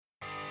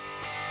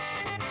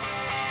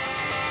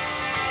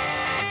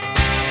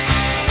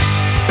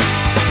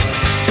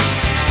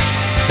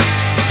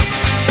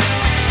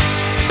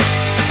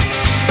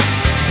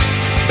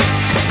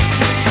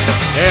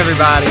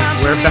everybody?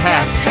 We're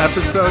back.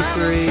 Episode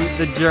 3,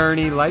 The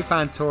Journey, Life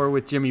on Tour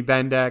with Jimmy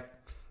Bendeck.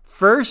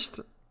 First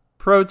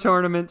pro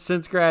tournament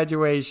since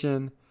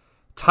graduation.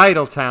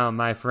 Titletown,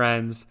 my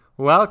friends.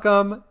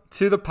 Welcome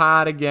to the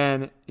pod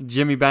again,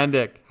 Jimmy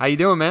Bendeck. How you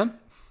doing, man?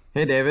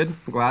 Hey, David.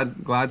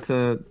 Glad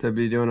to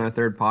be doing our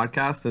third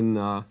podcast,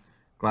 and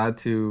glad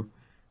to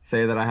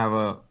say that I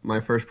have my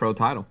first pro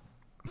title.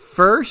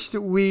 First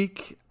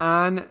week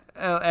on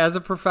as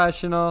a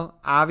professional.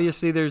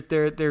 Obviously,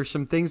 there's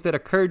some things that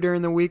occurred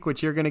during the week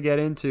which you're going to get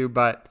into.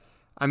 But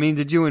I mean,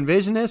 did you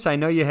envision this? I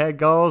know you had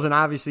goals, and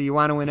obviously you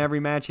want to win every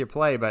match you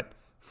play. But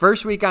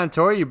first week on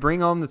tour, you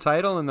bring home the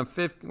title in the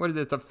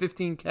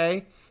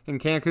 15K in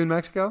Cancun,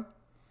 Mexico.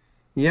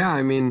 Yeah,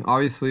 I mean,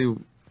 obviously,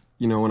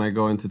 you know, when I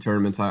go into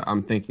tournaments,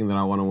 I'm thinking that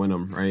I want to win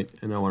them, right?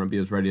 And I want to be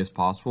as ready as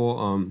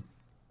possible.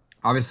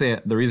 Obviously,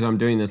 the reason I'm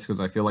doing this is because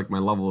I feel like my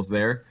level is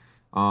there.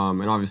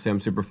 And obviously, I'm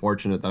super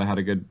fortunate that I had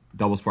a good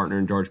doubles partner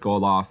in George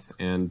Goldoff.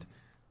 And,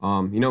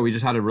 you know, we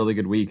just had a really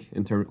good week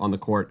on the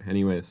court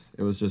anyways.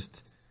 It was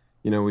just,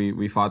 you know,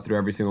 we fought through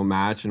every single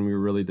match, and we were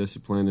really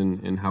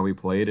disciplined in how we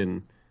played.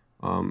 And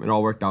it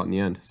all worked out in the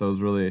end. So it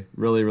was really,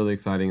 really, really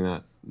exciting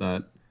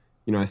that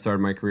you know, I started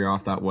my career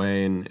off that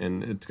way.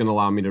 And it's going to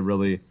allow me to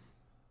really,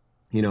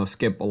 you know,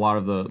 skip a lot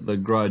of the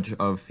grudge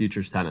of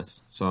futures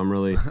tennis. So I'm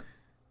really,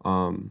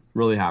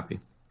 really happy.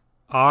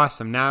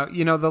 Awesome. Now,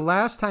 you know, the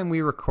last time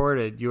we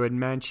recorded, you had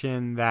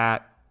mentioned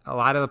that a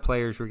lot of the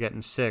players were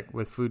getting sick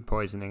with food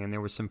poisoning, and there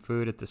was some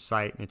food at the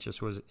site, and it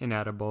just was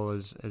inedible,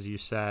 as you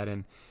said,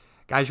 and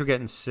guys were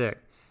getting sick.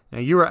 Now,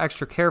 you were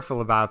extra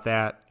careful about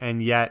that,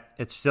 and yet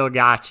it still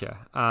got you.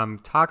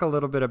 Talk a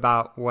little bit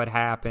about what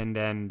happened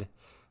and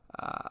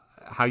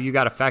how you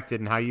got affected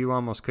and how you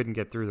almost couldn't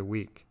get through the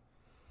week.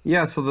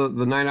 Yeah, so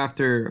the night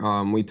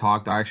after we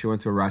talked, I actually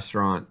went to a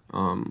restaurant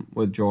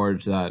with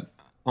George that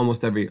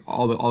almost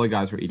all the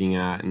guys were eating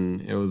at,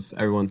 and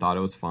everyone thought it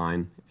was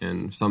fine,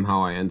 and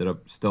somehow I ended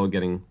up still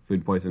getting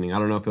food poisoning. I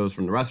don't know if it was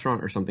from the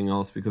restaurant or something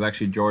else, because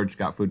actually George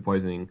got food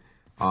poisoning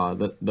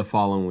the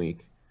following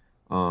week.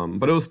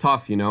 But it was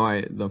tough, you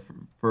know.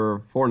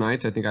 For 4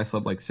 nights, I think I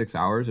slept like 6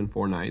 hours in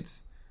 4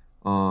 nights,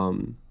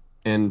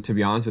 and to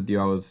be honest with you,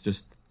 I was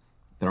just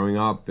throwing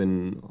up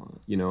and,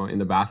 you know, in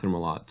the bathroom a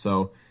lot.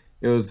 So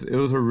it was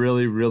a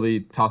really,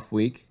 really tough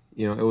week.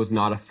 You know, it was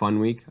not a fun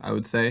week, I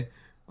would say.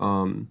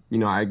 You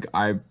know,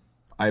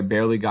 I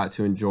barely got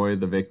to enjoy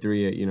the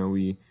victory. You know,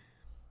 we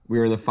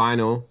were in the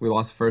final. We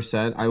lost the first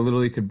set. I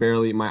literally could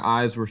barely. My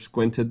eyes were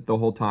squinted the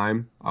whole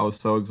time. I was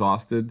so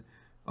exhausted.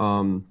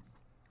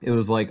 It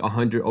was like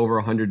over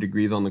 100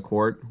 degrees on the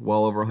court,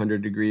 well over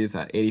 100 degrees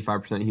at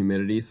 85%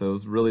 humidity. So it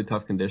was really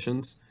tough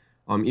conditions.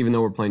 Even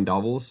though we're playing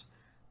doubles.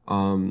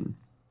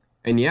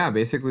 And yeah,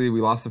 basically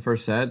we lost the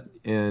first set,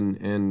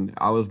 and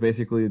I was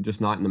basically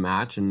just not in the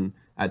match. And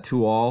at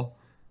 2-all,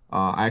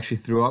 I actually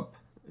threw up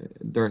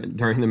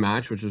during the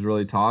match, which was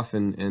really tough,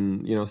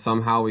 and you know,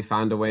 somehow we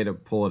found a way to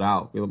pull it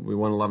out. We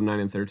won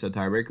 11-9 in third set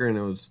tiebreaker, and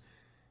it was,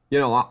 you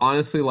know,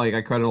 honestly, like,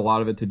 I credit a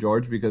lot of it to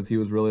George, because he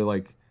was really,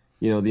 like,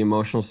 you know, the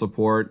emotional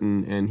support,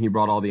 and he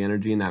brought all the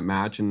energy in that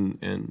match,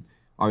 and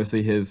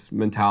obviously his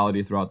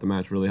mentality throughout the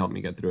match really helped me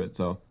get through it.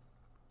 So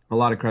a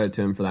lot of credit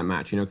to him for that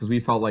match, you know, because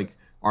we felt like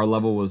our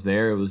level was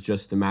there. It was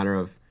just a matter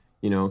of,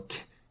 you know,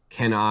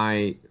 can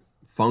I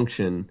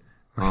function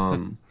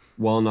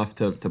well enough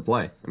to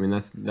play? I mean,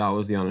 that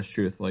was the honest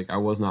truth. Like, I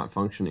was not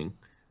functioning.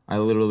 I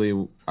literally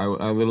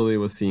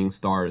was seeing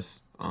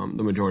stars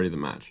the majority of the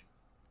match.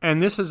 And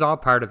this is all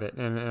part of it,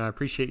 and I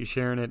appreciate you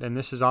sharing it. And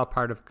this is all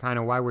part of kind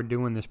of why we're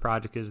doing this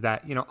project, is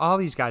that, you know, all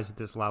these guys at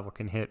this level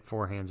can hit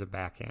forehands and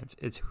backhands.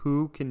 It's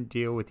who can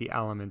deal with the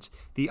elements,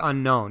 the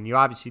unknown. You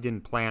obviously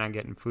didn't plan on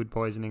getting food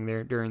poisoning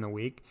there during the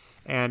week,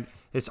 and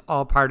it's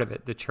all part of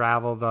it. The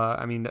travel,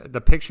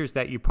 the pictures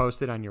that you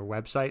posted on your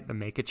website, the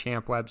Make a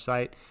Champ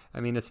website.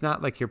 I mean, it's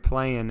not like you're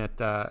playing at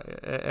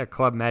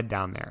Club Med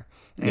down there.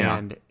 Yeah.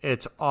 And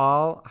it's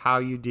all how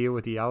you deal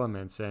with the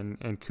elements.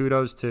 And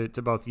kudos to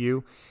both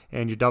you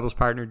and your doubles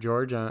partner,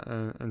 George,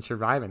 and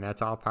surviving.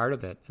 That's all part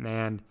of it.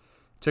 And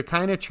to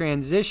kind of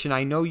transition,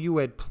 I know you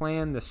had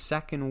planned the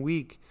second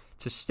week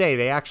to stay.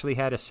 They actually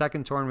had a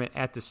second tournament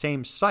at the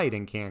same site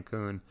in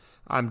Cancun.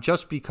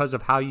 Just because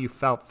of how you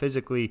felt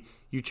physically,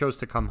 you chose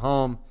to come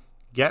home,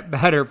 get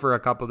better for a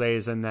couple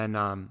days, and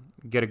then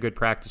get a good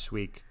practice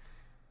week.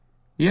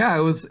 Yeah, it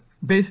was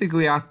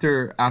basically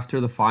after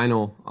the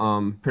final.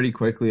 Pretty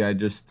quickly, I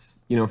just,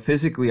 you know,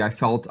 physically, I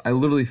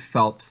literally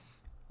felt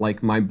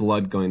like my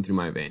blood going through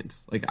my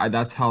veins. Like,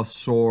 that's how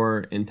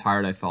sore and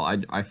tired I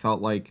felt. I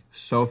felt like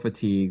so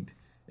fatigued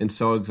and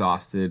so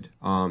exhausted.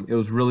 It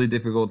was really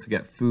difficult to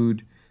get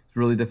food. It's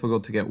really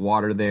difficult to get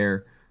water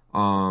there.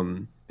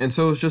 And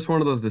so it was just one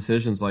of those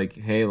decisions, like,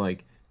 hey,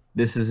 like,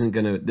 this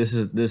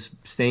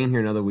staying here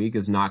another week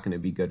is not going to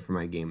be good for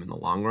my game in the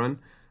long run.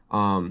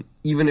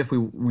 Even if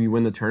we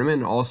win the tournament.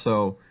 And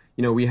also,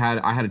 you know,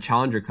 I had a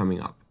challenger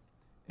coming up,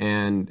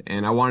 and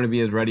I wanted to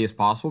be as ready as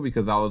possible,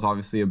 because that was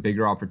obviously a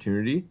bigger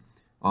opportunity.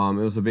 It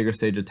was a bigger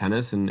stage of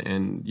tennis,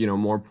 and you know,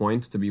 more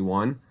points to be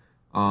won.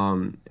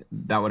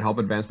 That would help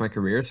advance my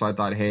career. So I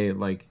thought, hey,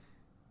 like,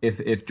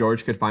 if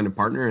George could find a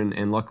partner,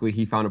 and luckily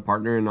he found a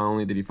partner, and not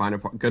only did he find a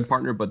good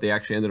partner, but they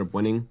actually ended up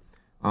winning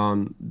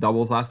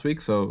doubles last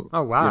week. So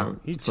oh wow,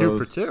 he's 2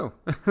 for 2.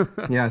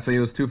 Yeah, so he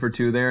was 2 for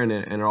 2 there, and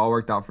it all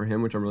worked out for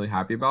him, which I'm really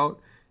happy about.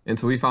 And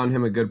so we found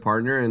him a good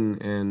partner,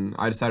 and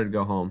I decided to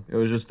go home. It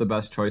was just the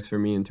best choice for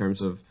me in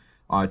terms of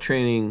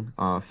training,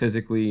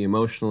 physically,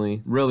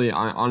 emotionally. Really,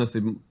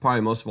 honestly,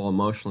 probably most of all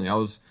emotionally. I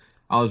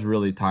was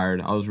really tired.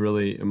 I was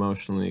really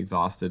emotionally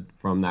exhausted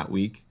from that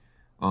week,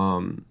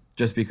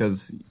 just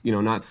because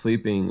not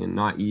sleeping and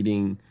not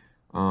eating,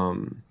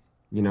 and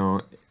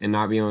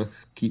not being able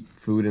to keep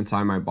food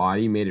inside my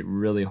body made it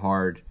really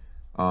hard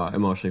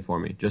emotionally for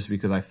me. Just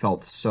because I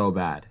felt so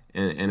bad,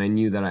 and I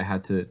knew that I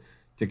had to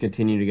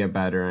continue to get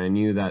better. And I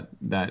knew that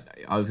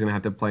I was gonna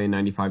have to play in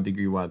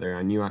 95-degree weather.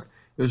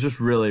 It was just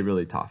really,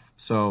 really tough.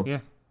 So yeah.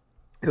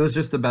 It was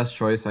just the best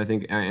choice, I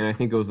think, and I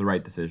think it was the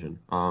right decision.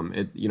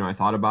 I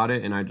thought about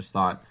it, and I just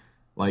thought,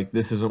 like,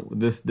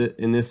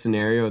 in this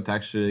scenario, it's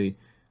actually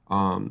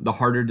the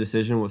harder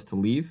decision was to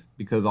leave,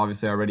 because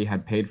obviously I already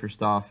had paid for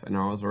stuff and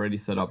I was already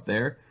set up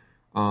there,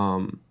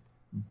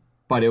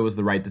 but it was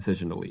the right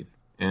decision to leave,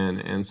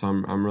 and so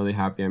I'm really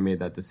happy I made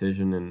that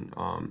decision, and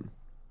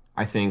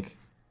I think,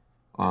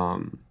 I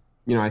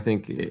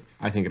think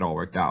it all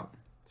worked out.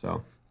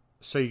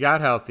 So you got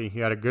healthy,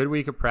 you had a good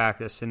week of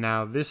practice, and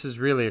now this is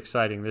really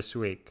exciting this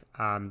week.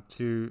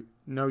 To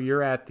know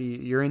you're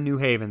in New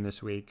Haven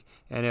this week,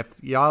 and if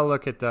y'all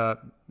look at the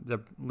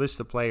list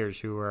of players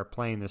who are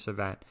playing this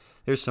event,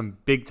 there's some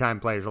big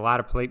time players, a lot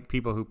of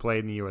people who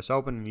played in the U.S.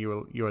 Open and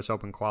U.S.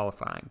 Open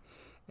qualifying,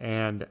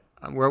 and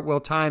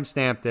we'll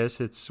timestamp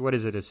this.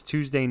 It's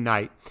Tuesday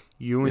night.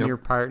 You and your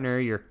partner,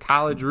 your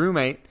college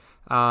roommate,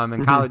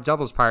 and college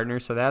doubles partner,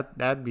 so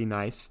that'd be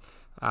nice.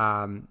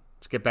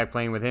 Let's get back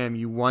playing with him.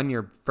 You won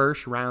your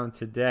first round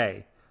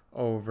today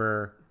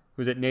over,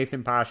 was it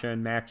Nathan Pasha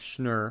and Max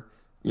Schnur?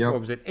 Yep.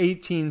 What was it,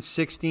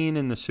 18-16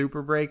 in the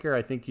Super Breaker?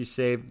 I think you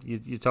saved,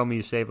 you told me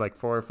you saved like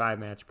 4 or 5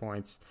 match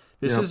points.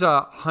 This is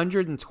a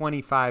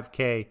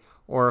 $125K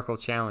Oracle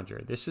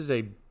Challenger. This is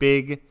a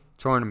big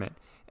tournament.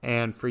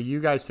 And for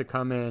you guys to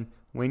come in,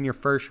 win your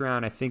first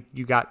round, I think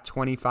you got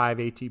 25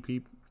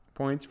 ATP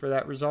points for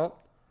that result.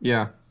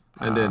 Yeah,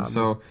 I did.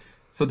 So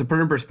to put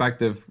it in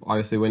perspective,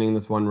 obviously winning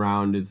this one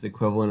round is the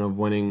equivalent of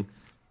winning,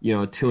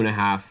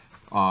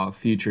 2.5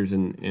 futures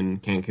in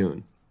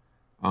Cancun.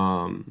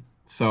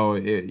 So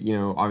it,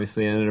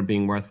 obviously it ended up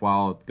being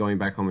worthwhile going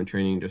back home and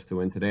training just to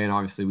win today. And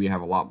obviously we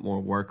have a lot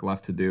more work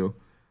left to do.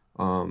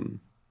 It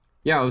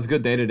was a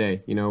good day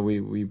today.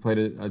 We played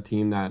a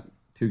team that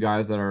 2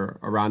 guys that are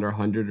around our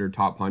 100 or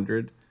top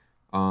 100.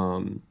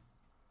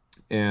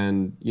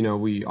 And,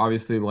 we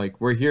obviously,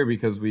 we're here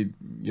because we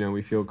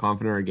feel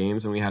confident in our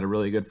games, and we had a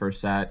really good first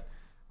set.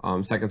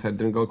 Second set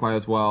didn't go quite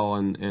as well,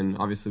 and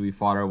obviously we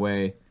fought our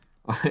way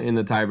in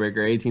the tiebreaker.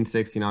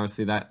 18-16,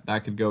 obviously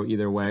that could go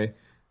either way.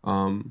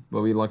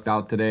 But we lucked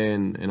out today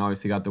and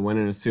obviously got the win,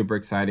 and it's super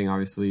exciting.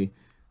 Obviously,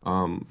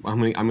 I'm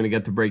gonna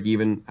get to break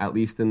even at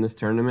least in this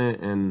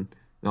tournament, and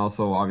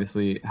also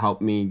obviously help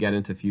me get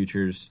into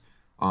futures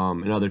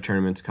and other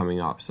tournaments coming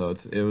up. So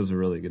it was a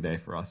really good day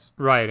for us.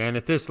 Right, and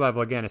at this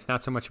level, again, it's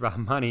not so much about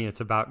money, it's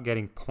about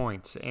getting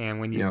points. And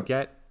when you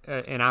get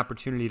an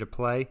opportunity to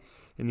play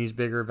in these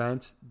bigger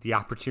events, the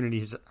opportunity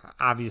is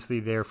obviously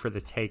there for the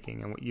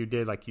taking. And what you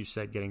did, like you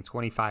said, getting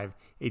 25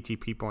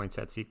 ATP points,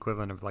 that's the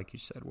equivalent of, like you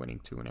said, winning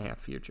 2.5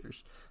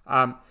 futures.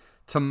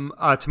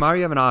 Tomorrow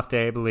you have an off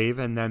day, I believe,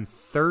 and then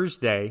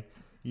Thursday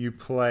you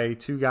play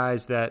 2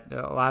 guys that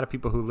a lot of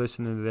people who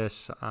listen to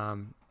this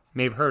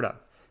may have heard of.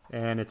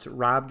 And it's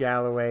Rob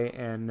Galloway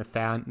and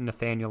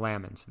Nathaniel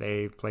Lammons.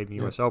 They played in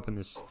the U.S. Open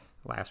this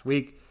last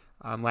week.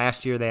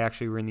 Last year, they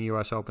actually were in the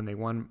U.S. Open. They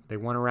won a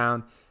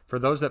round. For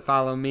those that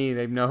follow me,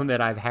 they've known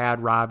that I've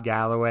had Rob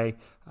Galloway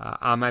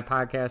on my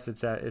podcast.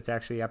 It's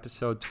actually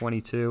episode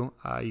 22.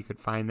 You could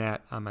find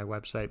that on my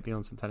website,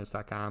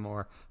 BielensenTennis.com,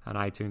 or on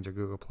iTunes or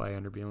Google Play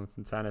under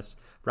Bielensen Tennis.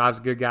 Rob's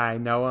a good guy. I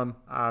know him.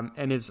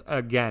 And it's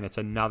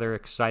another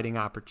exciting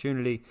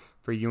opportunity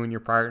for you and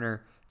your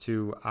partner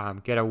to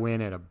get a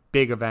win at a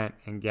big event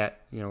and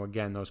get,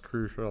 again, those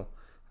crucial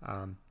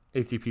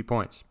ATP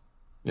points.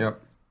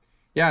 Yep.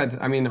 Yeah,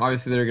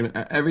 obviously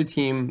every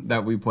team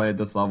that we play at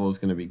this level is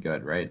going to be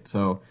good, right?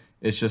 So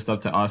it's just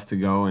up to us to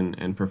go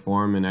and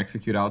perform and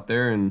execute out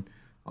there. And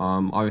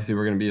obviously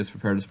we're going to be as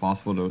prepared as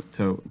possible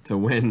to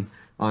win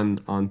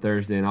on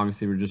Thursday. And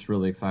obviously we're just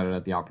really excited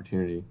at the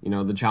opportunity.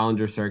 The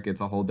Challenger circuit's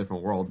a whole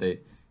different world.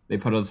 They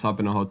put us up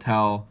in a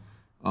hotel.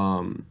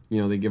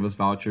 They give us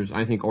vouchers.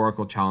 I think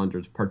Oracle Challenger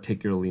is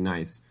particularly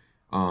nice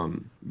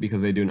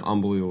because they do an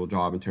unbelievable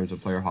job in terms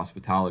of player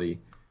hospitality.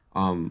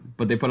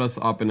 But they put us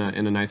up in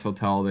a nice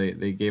hotel.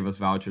 They gave us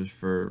vouchers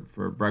for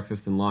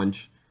breakfast and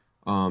lunch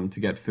to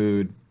get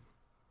food,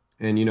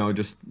 and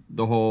just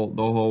the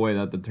whole way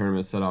that the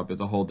tournament's set up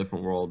is a whole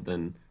different world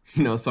than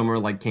somewhere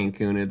like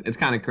Cancun. It's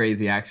kind of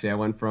crazy actually. I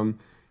went from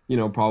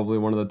probably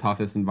one of the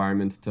toughest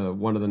environments to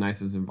one of the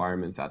nicest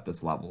environments at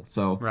this level.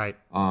 So right.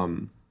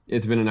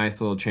 It's been a nice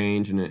little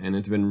change, and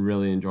it's been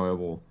really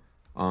enjoyable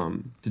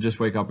to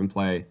just wake up and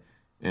play.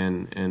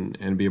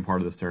 and be a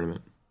part of this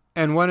tournament.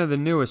 And one of the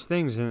newest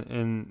things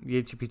in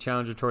the ATP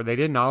Challenger Tour, they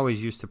didn't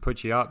always used to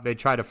put you up. They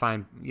try to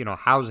find,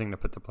 housing to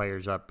put the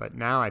players up. But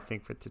now I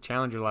think at the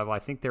Challenger level, I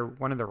think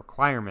one of the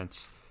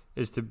requirements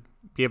is to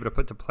be able to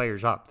put the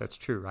players up. That's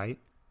true, right?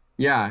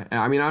 Yeah.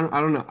 I mean, I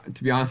don't know.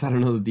 To be honest, I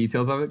don't know the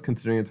details of it,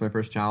 considering it's my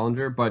first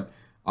Challenger. But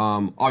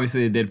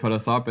obviously, they did put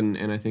us up, and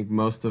I think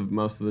most of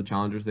the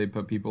Challengers, they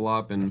put people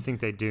up. And I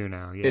think they do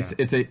now, yeah.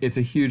 It's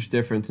a huge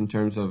difference in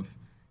terms of,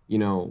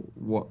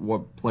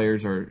 what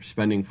players are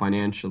spending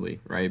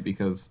financially, right?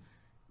 Because,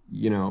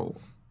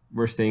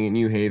 we're staying in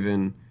New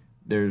Haven.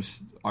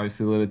 There's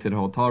obviously limited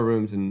hotel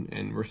rooms,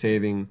 and we're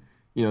saving,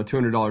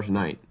 $200 a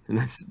night, and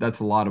that's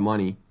a lot of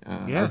money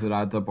as it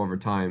adds up over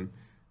time.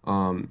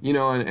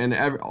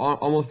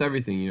 Almost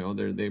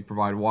everything, they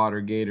provide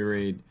water,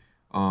 Gatorade,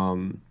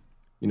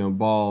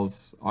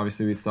 balls.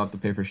 Obviously, we still have to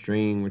pay for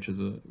stringing, which is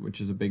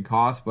a big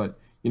cost, but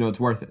it's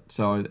worth it.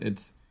 So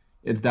it's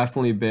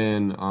definitely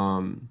been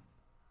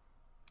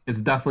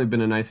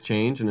a nice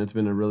change, and it's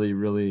been a really,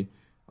 really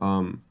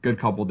good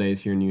couple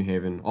days here in New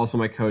Haven. Also,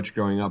 my coach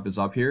growing up is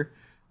up here,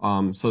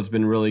 so it's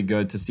been really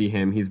good to see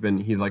him.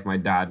 He's like my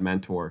dad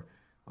mentor,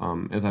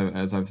 as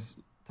I've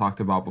talked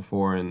about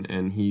before,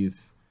 and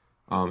he's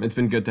it's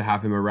been good to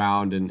have him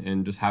around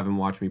and just have him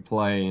watch me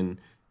play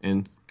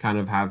and kind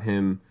of have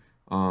him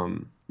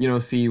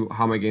see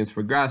how my game's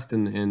progressed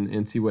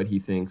and see what he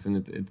thinks,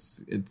 and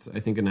it's I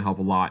think going to help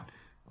a lot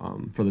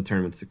for the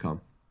tournaments to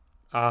come.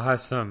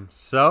 Awesome.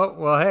 So,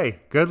 well,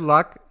 hey, good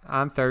luck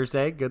on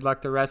Thursday. Good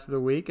luck the rest of the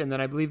week. And then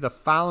I believe the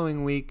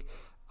following week,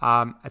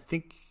 I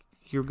think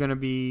you're going to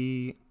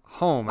be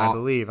home, I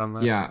believe.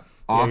 Unless, you're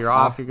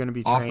off. You're going to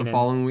be training. Off the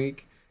following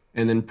week.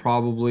 And then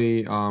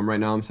probably right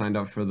now I'm signed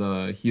up for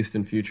the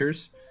Houston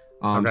Futures.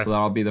 So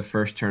that'll be the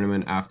first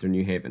tournament after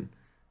New Haven.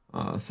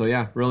 So,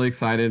 yeah, really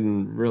excited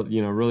and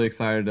really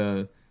excited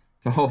to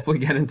hopefully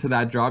get into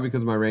that draw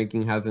because my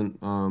ranking hasn't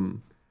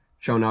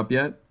shown up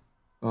yet.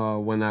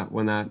 When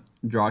that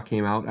draw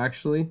came out,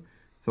 actually.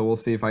 So we'll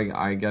see if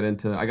I get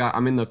into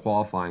I'm in the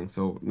qualifying,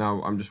 so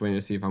now I'm just waiting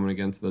to see if I'm gonna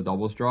get into the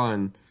doubles draw,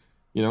 and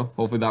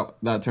hopefully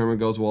that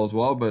tournament goes well as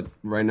well. But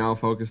right now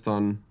focused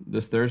on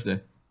this Thursday.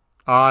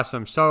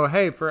 Awesome. So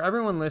hey, for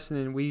everyone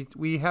listening,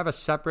 we have a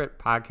separate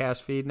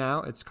podcast feed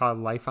now. It's called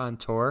Life on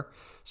Tour.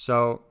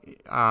 So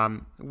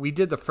we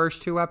did the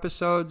first 2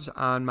 episodes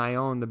on my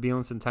own, the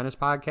Bielenson Tennis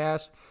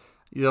Podcast.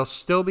 They'll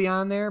still be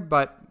on there,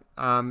 but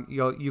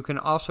you can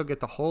also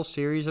get the whole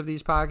series of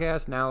these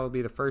podcasts. Now it'll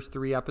be the first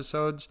 3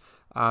 episodes.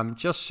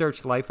 Just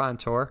search Life on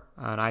Tour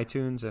on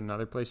iTunes and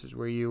other places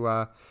where you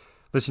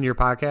listen to your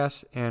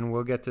podcasts, and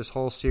we'll get this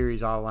whole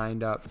series all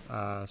lined up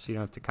so you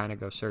don't have to kind of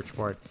go search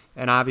for it.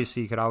 And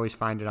obviously, you could always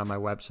find it on my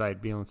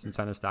website,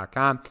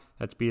 BielenSonTennis.com.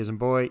 That's B as in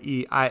boy,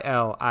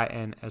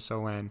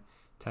 EILINSON,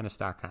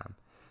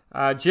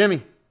 tennis.com.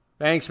 Jimmy,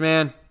 thanks,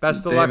 man.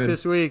 Best of luck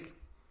this week.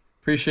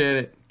 Appreciate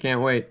it.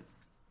 Can't wait.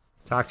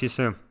 Talk to you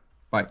soon.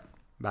 Bye.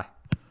 Bye.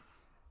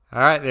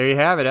 All right, there you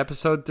have it.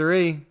 Episode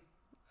 3,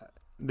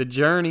 The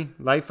Journey,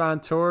 Life on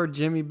Tour,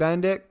 Jimmy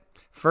Bendick.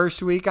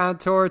 First week on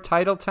tour,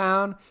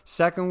 Titletown.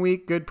 Second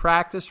week, good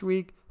practice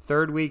week.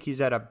 Third week,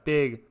 he's at a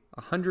big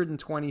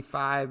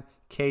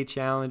 125K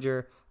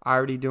Challenger.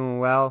 Already doing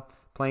well,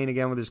 playing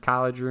again with his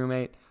college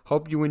roommate.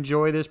 Hope you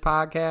enjoy this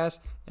podcast.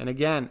 And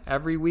again,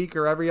 every week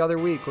or every other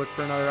week, look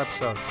for another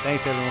episode.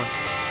 Thanks, everyone.